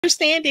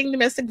understanding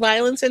domestic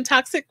violence and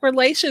toxic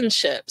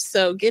relationships.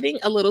 So getting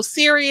a little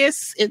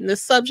serious in the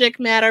subject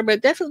matter,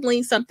 but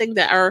definitely something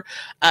that our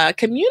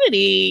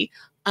community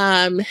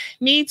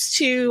needs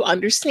to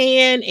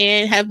understand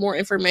and have more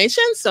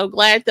information. So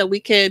glad that we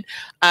could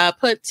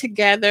put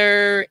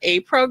together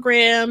a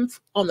program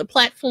on the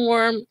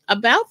platform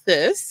about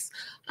this.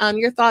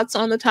 Your thoughts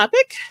on the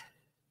topic?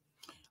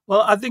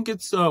 Well, I think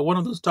it's one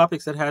of those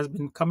topics that has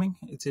been coming.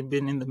 It's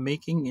been in the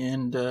making,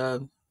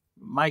 and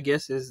my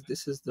guess is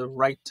this is the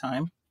right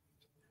time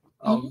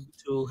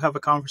to have a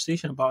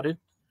conversation about it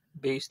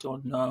based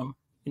on,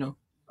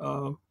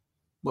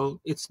 well,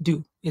 it's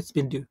due. It's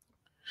been due.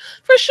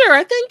 For sure.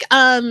 I think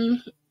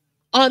on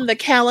the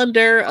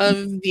calendar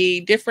of the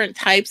different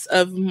types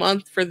of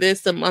month for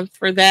this, a month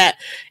for that,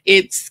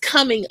 it's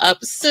coming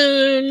up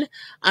soon.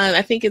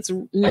 I think it's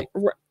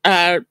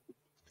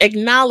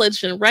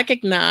acknowledged and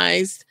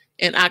recognized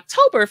in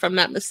October, if I'm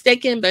not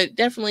mistaken, but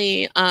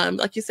definitely,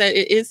 like you said,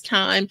 it is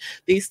time.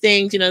 These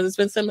things, there's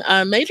been some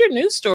major news stories